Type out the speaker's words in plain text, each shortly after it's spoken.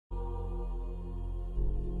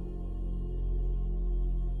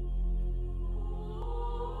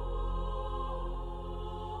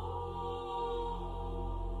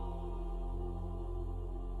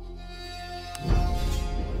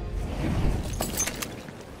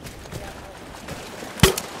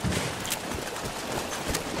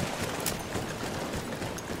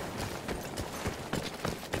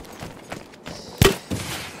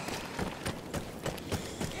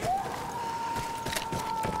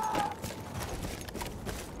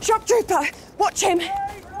Shock trooper! Watch him! The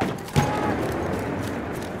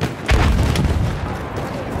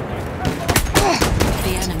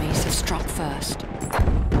enemies have struck first.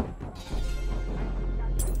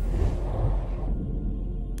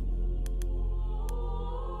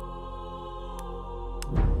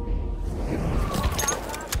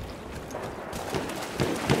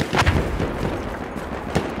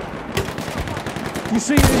 You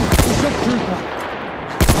see him, the shock trooper.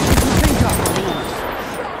 It's the thinker.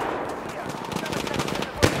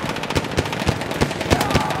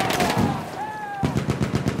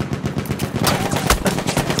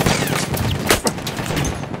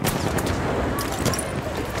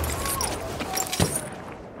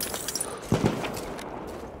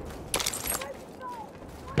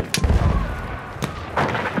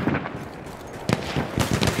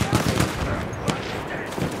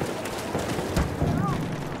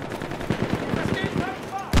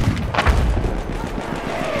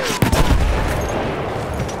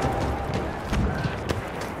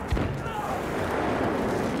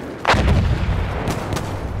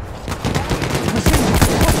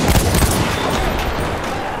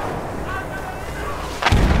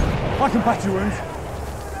 I can patch your wounds.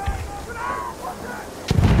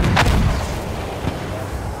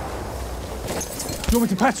 Do you want me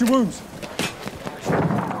to patch your wounds?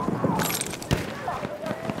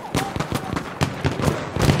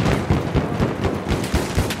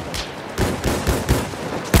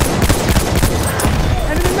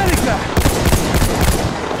 Enemy medic there!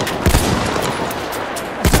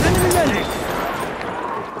 That's an enemy medic!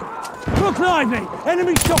 Look lively!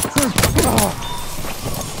 Enemy shock trooper! Oh.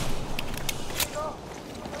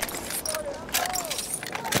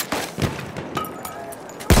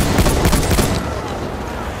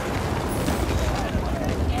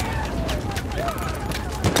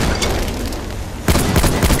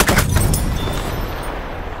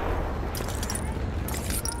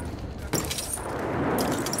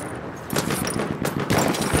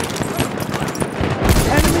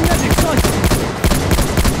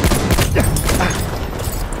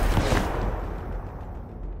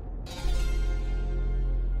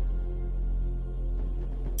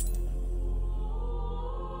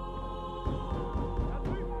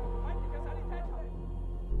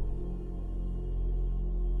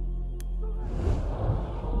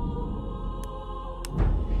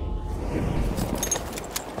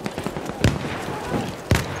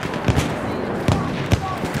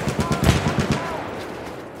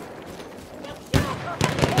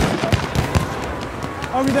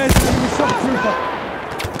 Over there's an enemy shock trooper.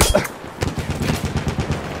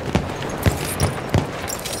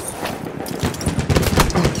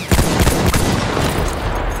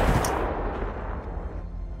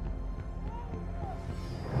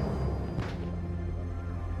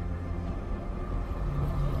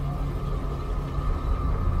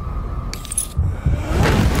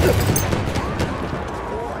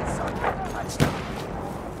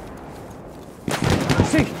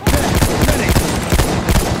 See, there, medic.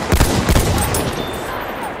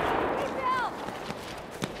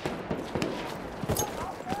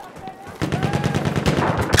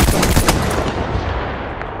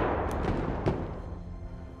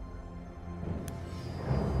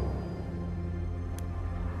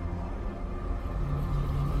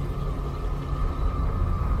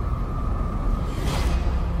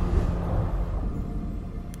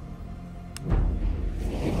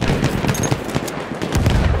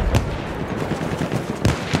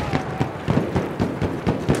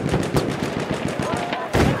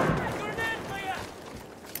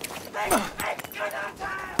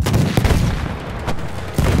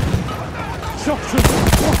 Shock trooper!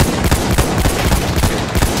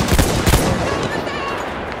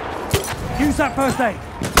 Use that first aid!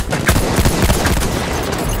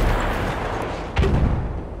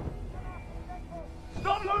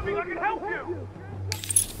 Stop moving, I can help you!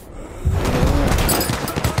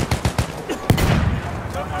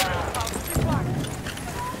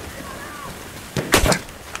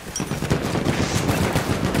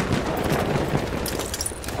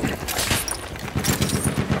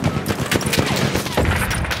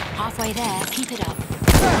 Halfway there, keep it up.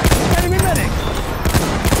 Enemy medic!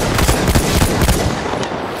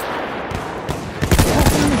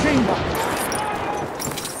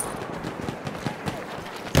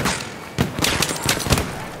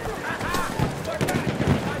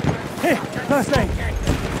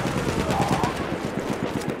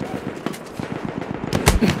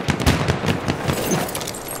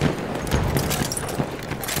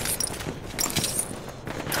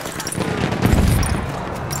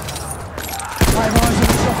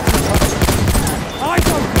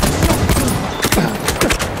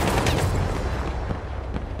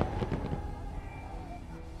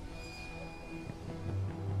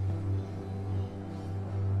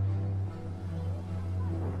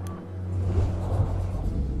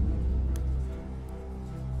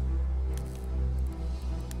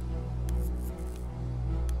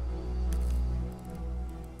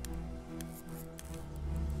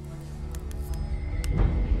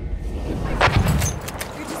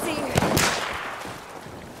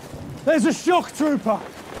 There's a shock trooper.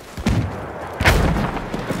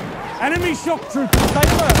 Enemy shock trooper, stay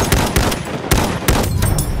alert.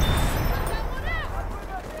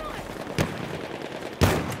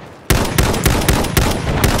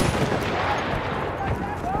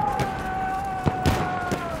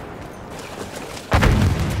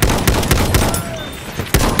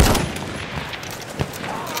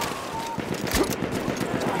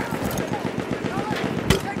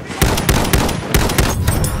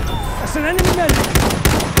 That's an enemy medic.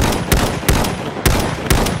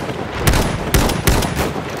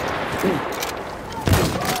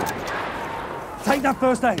 Take that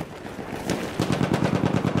first aid.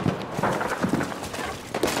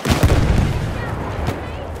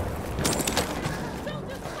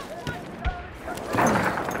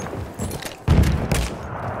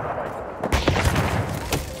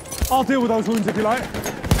 I'll deal with those wounds if you like.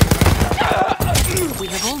 We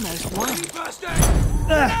have almost won.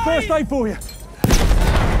 There, first aid for you.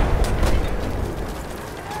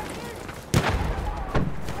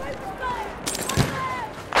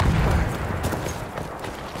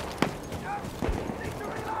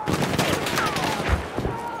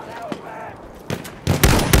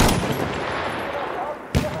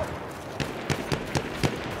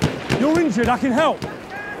 You're injured, I can help.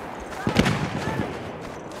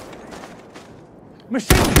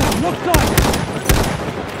 Machine gun, look like.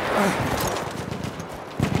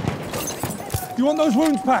 You want those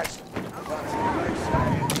wounds patched?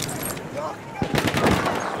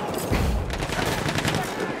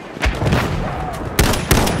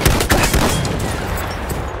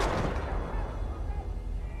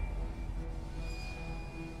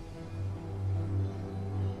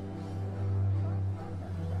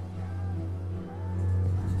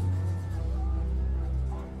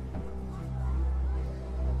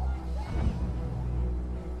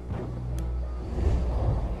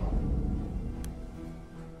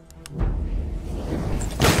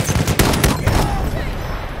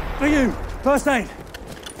 For you, first aid.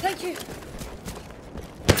 Thank you.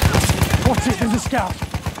 Watch it, there's a scout.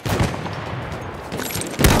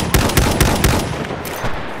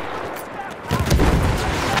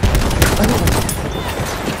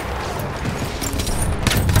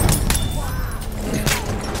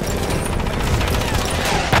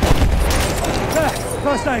 There,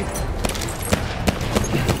 first aid.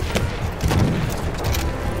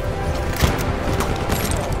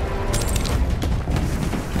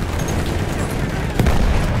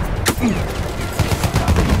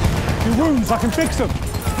 Your wounds, I can fix them.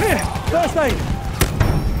 Here, first aid.